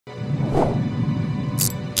What's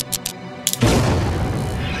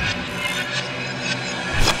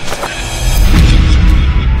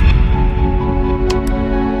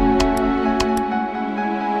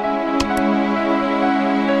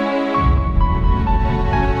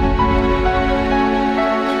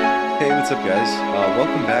up, guys?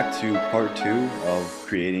 Welcome back to part 2 of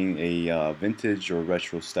creating a vintage or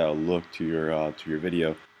retro style look to your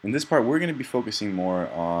video. In this part, we're going to be focusing more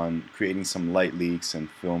on creating some light leaks and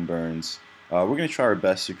film burns. We're going to try our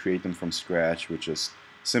best to create them from scratch with just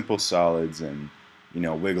simple solids and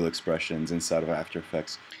wiggle expressions inside of After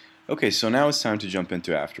Effects. Okay, so now it's time to jump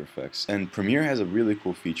into After Effects. And Premiere has a really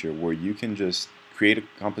cool feature where you can just create a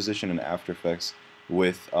composition in After Effects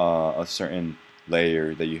with a certain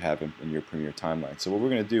layer that you have in your Premiere timeline. So what we're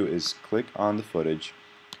going to do is click on the footage.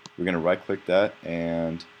 We're going to right click that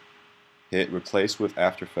and hit replace with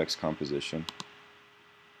After Effects composition.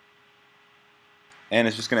 And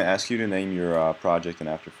it's just going to ask you to name your project in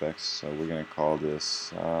After Effects. So we're going to call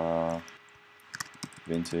this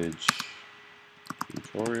vintage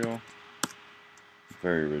tutorial.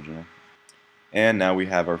 Very original. And now we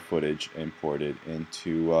have our footage imported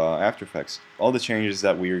into After Effects. All the changes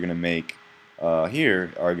that we are going to make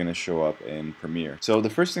here are going to show up in Premiere. So the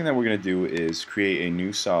first thing that we're going to do is create a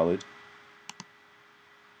new solid,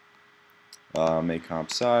 make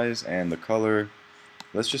comp size, and the color.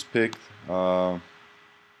 Let's just pick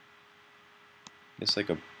it's like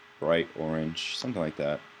a bright orange, something like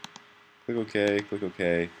that. Click OK, click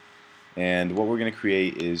OK, and what we're going to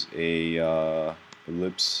create is a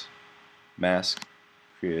ellipse mask.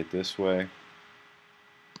 Create it this way,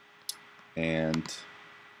 and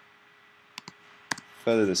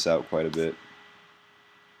feather this out quite a bit.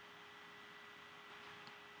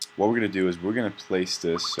 What we're going to do is we're going to place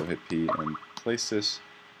this, so hit P and place this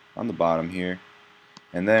on the bottom here,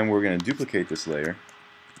 and then we're going to duplicate this layer,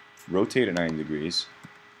 rotate it 90 degrees,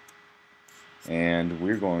 and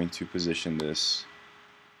we're going to position this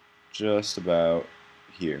just about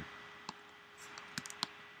here.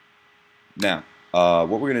 Now,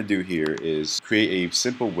 what we're going to do here is create a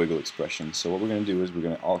simple wiggle expression. So what we're going to do is we're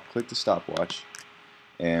going to alt click the stopwatch,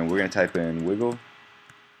 and we're going to type in wiggle,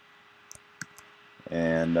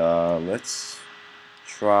 and let's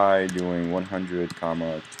try doing 100,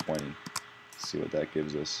 20. See what that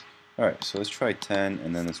gives us. Alright, so let's try 10,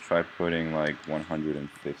 and then let's try putting like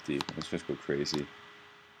 150. Let's just go crazy.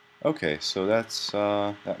 Okay, so that's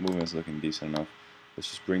that movement is looking decent enough. Let's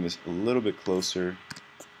just bring this a little bit closer,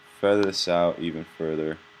 feather this out even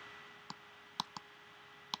further.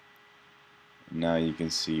 Now you can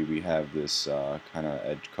see we have this kind of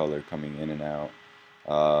edge color coming in and out.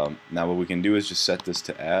 Now what we can do is just set this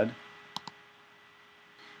to add,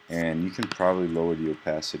 and you can probably lower the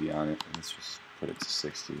opacity on it. Let's just put it to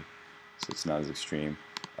 60 so it's not as extreme.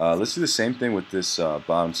 Let's do the same thing with this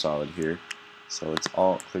bottom solid here. So let's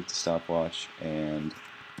alt click the stopwatch and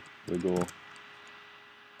wiggle.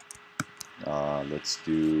 Let's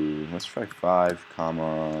try 5,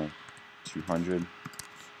 200.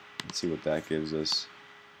 Let's see what that gives us.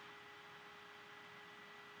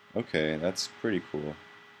 Okay, that's pretty cool,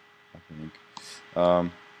 I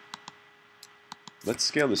think. Let's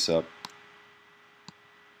scale this up.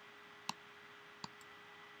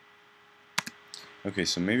 Okay,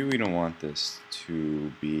 so maybe we don't want this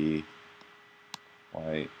to be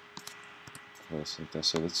quite close like that.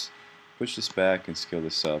 So let's push this back and scale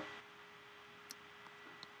this up.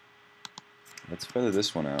 Let's feather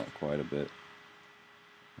this one out quite a bit.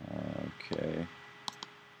 Okay,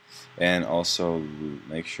 and also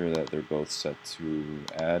make sure that they're both set to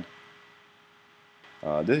add.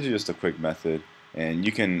 This is just a quick method, and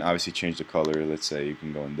you can obviously change the color. Let's say you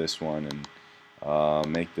can go in this one and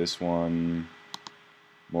make this one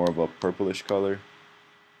more of a purplish color,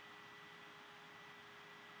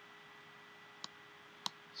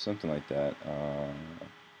 something like that.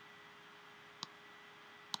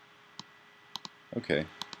 Okay.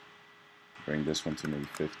 Bring this one to maybe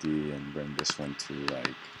 50 and bring this one to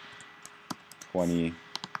like 20,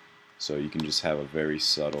 so you can just have a very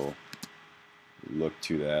subtle look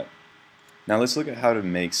to that. Now let's look at how to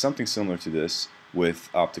make something similar to this with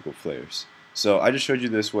optical flares. So I just showed you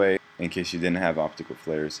this way in case you didn't have optical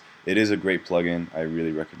flares. It is a great plugin. I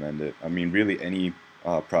really recommend it. I mean, really any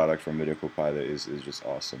product from Video Copilot is just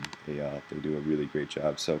awesome. They do a really great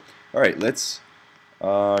job. So alright, let's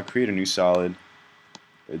create a new solid.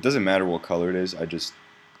 It doesn't matter what color it is. I just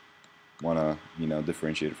want to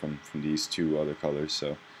differentiate it from these two other colors.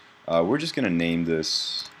 So we're just going to name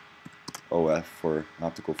this OF for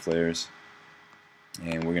optical flares,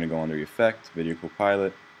 and we're going to go under Effect, Video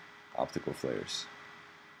Copilot, Optical Flares.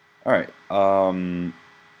 Alright,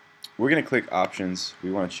 we're we're going to click options.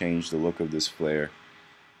 We want to change the look of this flare,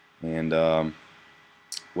 and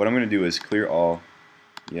what I'm going to do is clear all,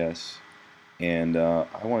 yes, and I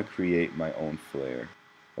want to create my own flare.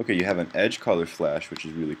 Okay, you have an edge color flash, which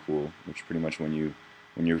is really cool, which pretty much when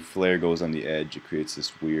your flare goes on the edge, it creates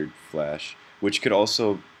this weird flash, which could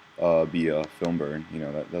also be a film burn. You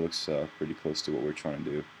know, that looks pretty close to what we're trying to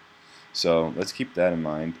do. So let's keep that in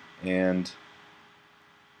mind, and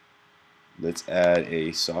let's add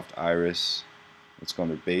a soft iris. Let's go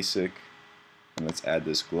under basic, and let's add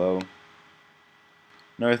this glow.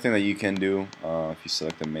 Another thing that you can do, if you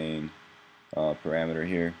select the main parameter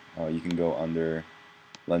here, you can go under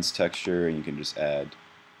lens texture, and you can just add,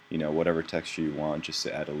 you know, whatever texture you want, just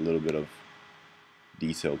to add a little bit of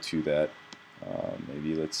detail to that.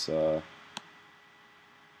 Maybe let's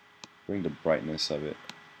bring the brightness of it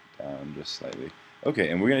down just slightly. Okay,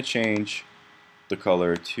 and we're going to change the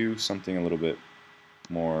color to something a little bit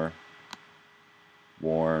more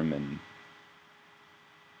warm, and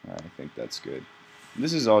I think that's good.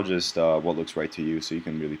 This is all just what looks right to you, so you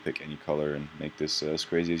can really pick any color and make this as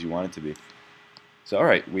crazy as you want it to be. So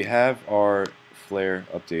alright, we have our flare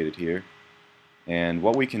updated here, and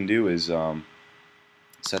what we can do is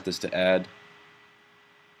set this to add,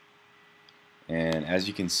 and as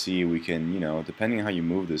you can see, we can, you know, depending on how you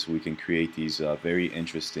move this, we can create these very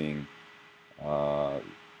interesting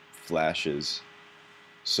flashes.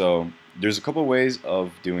 So there's a couple ways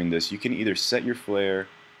of doing this. You can either set your flare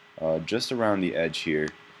just around the edge here,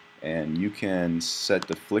 and you can set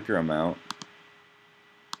the flicker amount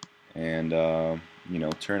and you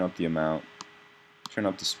know, turn up the amount, turn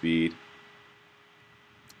up the speed.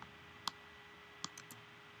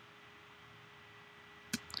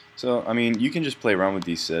 So I mean, you can just play around with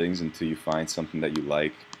these settings until you find something that you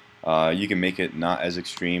like. You can make it not as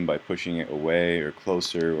extreme by pushing it away or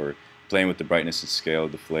closer, or playing with the brightness and scale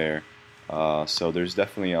of the flare. So there's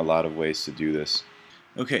definitely a lot of ways to do this.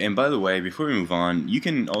 Okay, and by the way, before we move on, you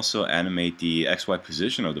can also animate the XY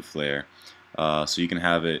position of the flare. So you can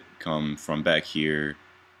have it come from back here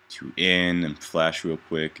to in and flash real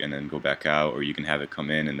quick and then go back out, or you can have it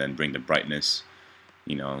come in and then bring the brightness,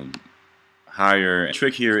 you know, higher. The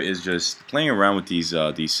trick here is just playing around with these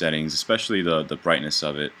settings, especially the brightness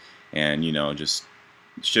of it, and you know, just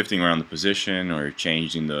shifting around the position or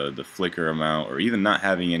changing the flicker amount, or even not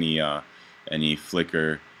having any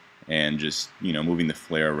flicker, and just, you know, moving the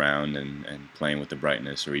flare around and playing with the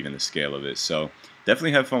brightness or even the scale of it. So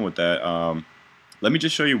definitely have fun with that. Let me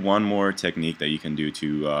just show you one more technique that you can do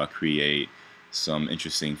to create some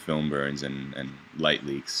interesting film burns and light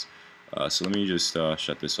leaks. So let me just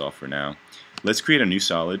shut this off for now. Let's create a new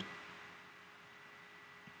solid,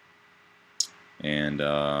 and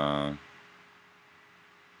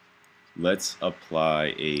let's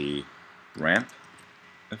apply a ramp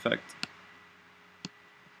effect.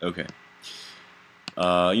 Okay.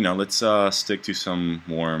 You know, let's stick to some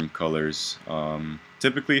warm colors.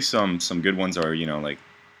 Typically, some good ones are, you know, like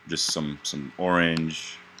just some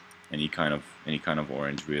orange, any kind of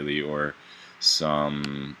orange really, or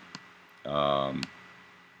some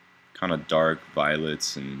kind of dark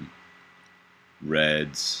violets and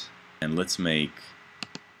reds. And let's make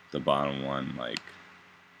the bottom one like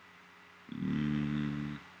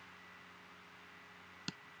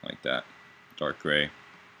that, dark gray.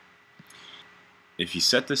 If you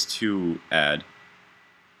set this to add,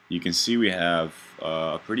 you can see we have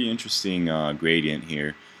a pretty interesting gradient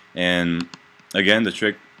here. And again, the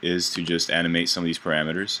trick is to just animate some of these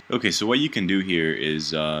parameters. Okay, so what you can do here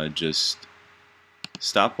is just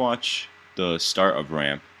stopwatch the start of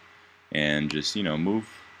ramp and just, you know, move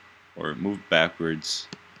backwards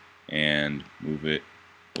and move it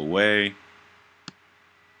away.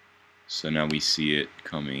 So now we see it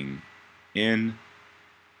coming in,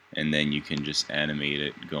 and then you can just animate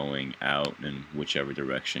it going out in whichever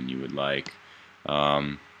direction you would like.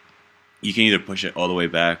 You can either push it all the way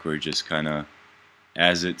back, or just kind of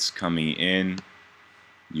as it's coming in,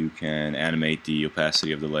 you can animate the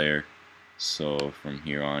opacity of the layer. So from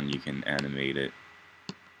here on, you can animate it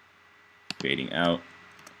fading out.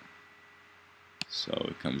 So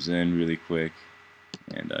it comes in really quick,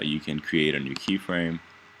 and you can create a new keyframe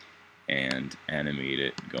and animate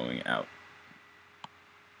it going out.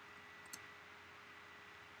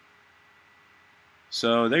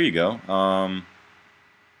 So there you go.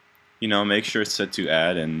 You know, make sure it's set to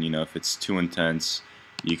add, and you know, if it's too intense,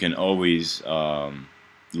 you can always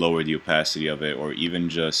lower the opacity of it, or even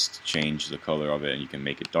just change the color of it, and you can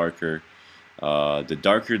make it darker. The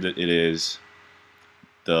darker that it is,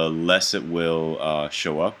 the less it will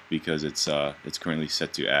show up, because it's currently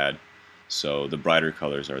set to add. So the brighter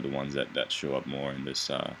colors are the ones that show up more in this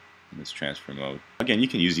in this transfer mode. Again, you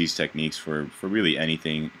can use these techniques for really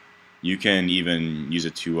anything. You can even use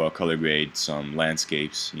it to color grade some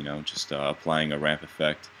landscapes, you know, just applying a ramp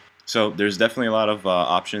effect. So there's definitely a lot of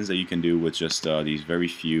options that you can do with just these very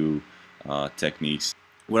few techniques.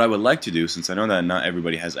 What I would like to do, since I know that not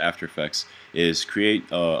everybody has After Effects, is create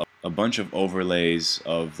a bunch of overlays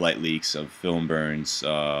of light leaks, of film burns,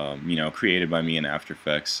 you know, created by me in After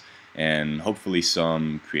Effects, and hopefully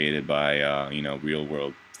some created by you know,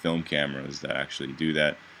 real-world film cameras that actually do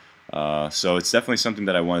that. So it's definitely something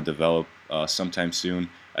that I want to develop sometime soon.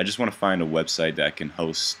 I just want to find a website that can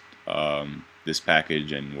host this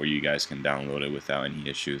package and where you guys can download it without any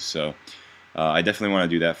issues. So I definitely want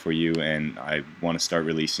to do that for you, and I want to start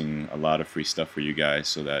releasing a lot of free stuff for you guys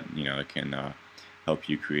so that, you know, it can help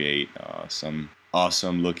you create some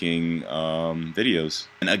awesome looking videos.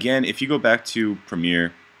 And again, if you go back to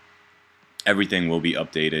Premiere, everything will be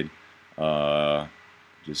updated.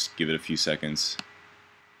 Just give it a few seconds.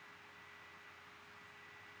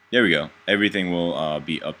 There we go. Everything will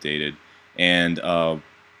be updated. And a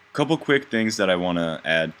couple quick things that I want to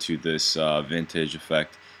add to this vintage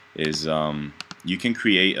effect is you can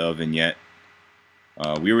create a vignette.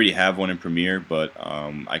 We already have one in Premiere, but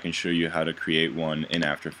I can show you how to create one in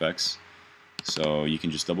After Effects. So you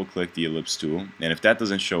can just double click the ellipse tool, and if that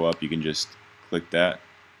doesn't show up, you can just click that.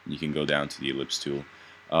 You can go down to the ellipse tool.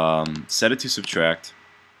 Set it to subtract.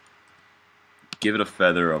 Give it a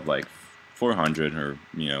feather of like 400, or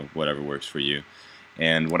you know, whatever works for you.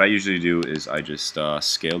 And what I usually do is I just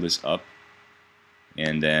scale this up,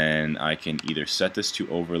 and then I can either set this to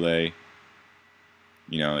overlay.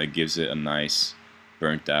 You know, it gives it a nice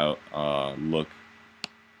burnt out look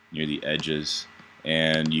near the edges,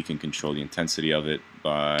 and you can control the intensity of it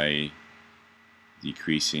by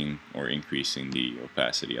decreasing or increasing the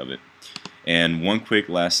opacity of it. And one quick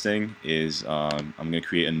last thing is I'm going to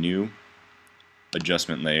create a new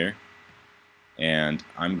adjustment layer, and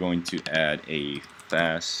I'm going to add a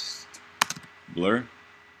fast blur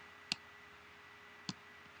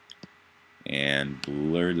and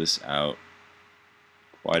blur this out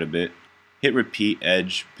quite a bit. Hit repeat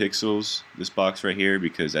edge pixels, this box right here,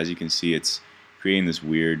 because as you can see, it's creating this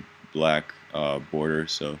weird black border.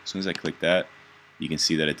 So as soon as I click that, you can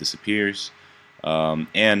see that it disappears.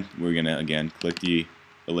 And we're gonna again click the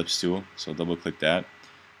ellipse tool, so double click that,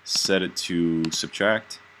 set it to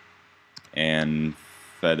subtract, and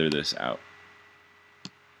feather this out.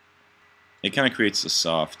 It kind of creates a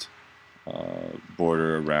soft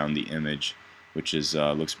border around the image, which is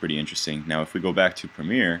looks pretty interesting. Now if we go back to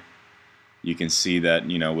Premiere, you can see that,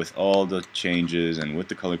 you know, with all the changes and with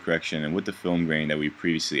the color correction and with the film grain that we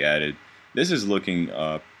previously added, this is looking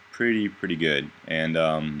pretty good. And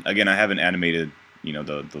again, I haven't animated, you know,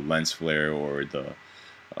 the lens flare or the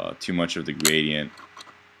too much of the gradient,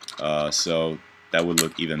 so that would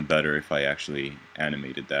look even better if I actually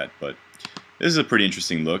animated that. But this is a pretty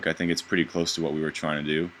interesting look. I think it's pretty close to what we were trying to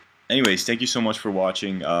do. Anyways, thank you so much for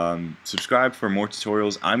watching. Subscribe for more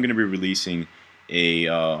tutorials. I'm going to be releasing a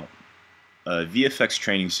VFX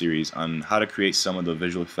training series on how to create some of the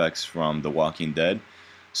visual effects from The Walking Dead.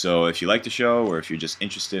 So if you like the show, or if you're just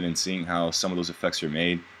interested in seeing how some of those effects are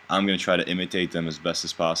made, I'm going to try to imitate them as best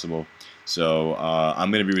as possible. So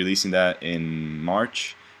I'm going to be releasing that in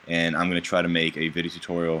March, and I'm going to try to make a video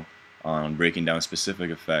tutorial on breaking down a specific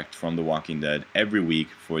effect from The Walking Dead every week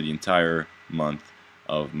for the entire month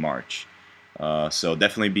of March. So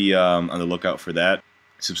definitely be on the lookout for that.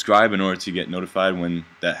 Subscribe in order to get notified when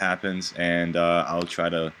that happens, and I'll try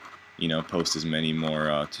to, you know, post as many more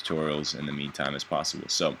tutorials in the meantime as possible.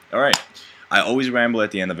 So, alright, I always ramble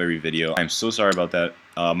at the end of every video. I'm so sorry about that.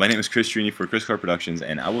 My name is Chris Trini for KRISCOART Productions,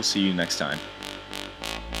 and I will see you next time.